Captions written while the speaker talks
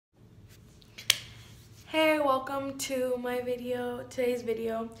welcome to my today's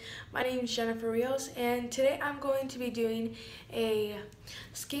video. My name is Jennifer Rios, and today I'm going to be doing my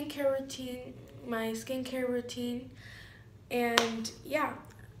skincare routine, and yeah,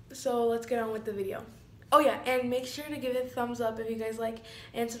 so let's get on with the video. Oh yeah, and make sure to give it a thumbs up if you guys like,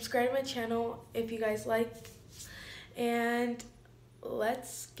 and subscribe to my channel if you guys like, and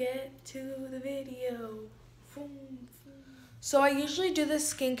let's get to the video. So I usually do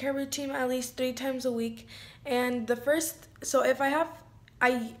this skincare routine at least 3 times a week, and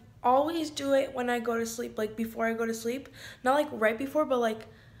I always do it when I go to sleep, like before I go to sleep, not like right before, but like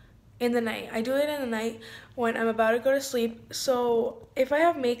in the night. I do it in the night when I'm about to go to sleep. So if I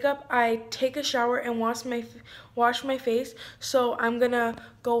have makeup, I take a shower and wash my face. So I'm gonna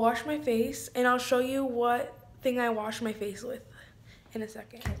go wash my face, and I'll show you what thing I wash my face with in a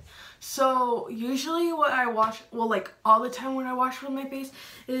second. So usually what I wash, well, like all the time when I wash with my face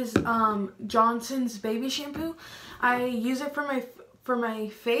is Johnson's baby shampoo. I use it for my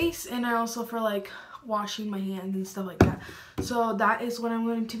face, and I also for like washing my hands and stuff like that. So that is what I'm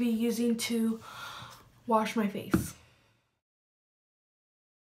going to be using to wash my face.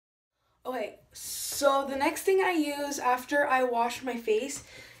 Okay, so the next thing I use after I wash my face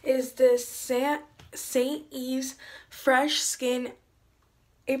is this St. Ives Fresh Skin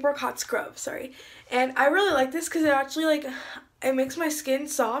Apricot Scrub, and I really like this because it actually it makes my skin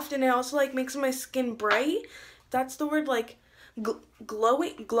soft, and it also makes my skin bright. That's the word,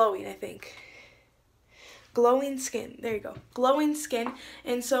 glowing, I think. Glowing skin, there you go, glowing skin.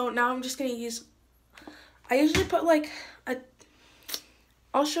 And so now I'm just gonna use, I usually put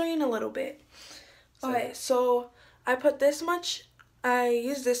I'll show you in a little bit. Okay, so I put this much, I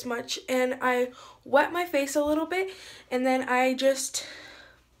use this much, and I wet my face a little bit, and then I just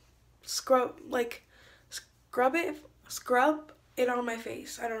scrub it on my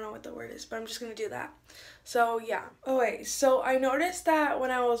face. I don't know what the word is, but I'm just gonna do that. So yeah. Okay, so I noticed that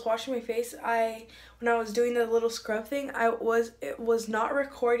when I was washing my face, when I was doing the little scrub thing, it was not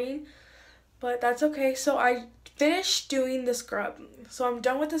recording, but that's okay. So I finished doing the scrub. So I'm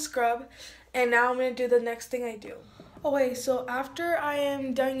done with the scrub, and now I'm gonna do the next thing I do. Okay, so after I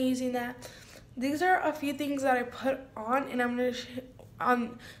am done using that, these are a few things that I put on, and I'm gonna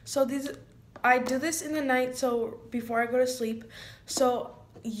I do this in the night, so before I go to sleep. So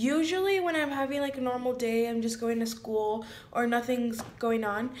usually when I'm having a normal day, I'm just going to school or nothing's going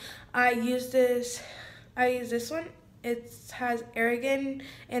on, I use this one. It has argan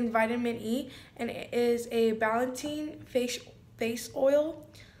and vitamin E, and it is a balancing face oil,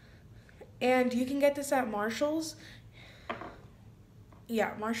 and you can get this at Marshall's.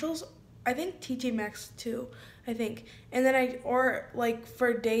 Yeah, Marshall's. I think TJ Maxx too, I think. And then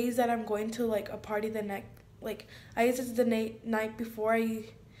for days that I'm going to a party the night, I use it the night before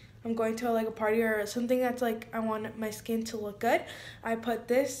I'm going to a party or something that's I want my skin to look good. I put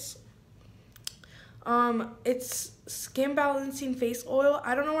this, it's skin balancing face oil.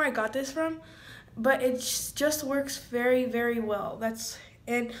 I don't know where I got this from, but it just works very, very well.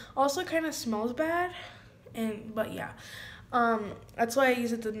 And also kind of smells bad, but yeah. That's why I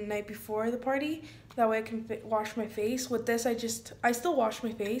use it the night before the party. That way I can wash my face. With this, I still wash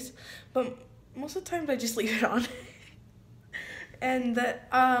my face, but most of the times I just leave it on. And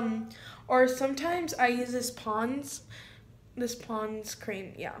or sometimes I use this Pond's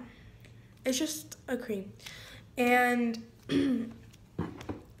cream. Yeah, it's just a cream. And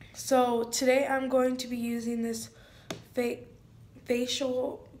so today I'm going to be using this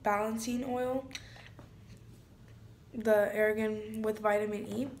facial balancing oil, the argan with vitamin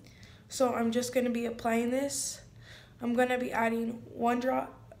E. So I'm just going to be applying this. I'm going to be adding one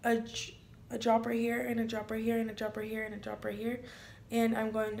drop, a drop right here, and a drop right here, and a drop right here, and a drop right here. And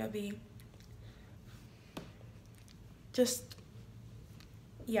I'm going to be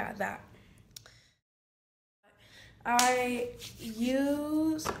that. I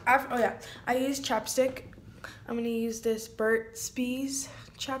use chapstick. I'm going to use this Burt's Bees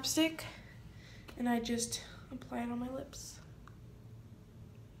chapstick, and I just apply it on my lips.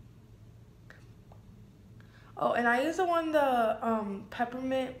 Oh, and I use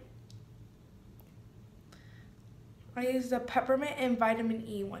peppermint. I use the peppermint and vitamin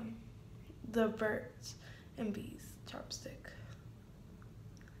E one, the Burt's and Bees chapstick.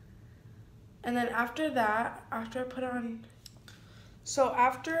 And then after I put on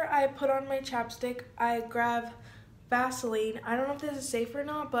my chapstick, I grab Vaseline. I don't know if this is safe or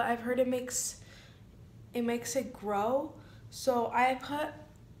not, but I've heard it makes it grow. So I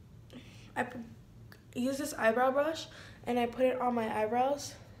use this eyebrow brush, and I put it on my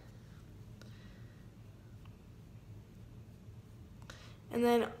eyebrows. And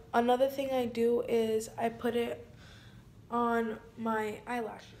then another thing I do is I put it on my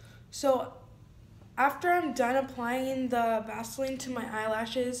eyelashes. So after I'm done applying the Vaseline to my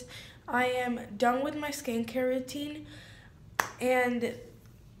eyelashes, I am done with my skincare routine. And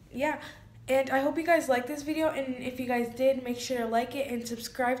yeah, and I hope you guys liked this video, and if you guys did, make sure to like it and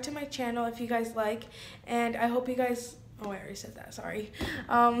subscribe to my channel if you guys like. And I hope you guys, oh, I already said that, sorry.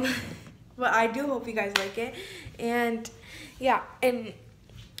 But I do hope you guys like it. And yeah, and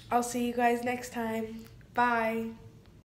I'll see you guys next time. Bye.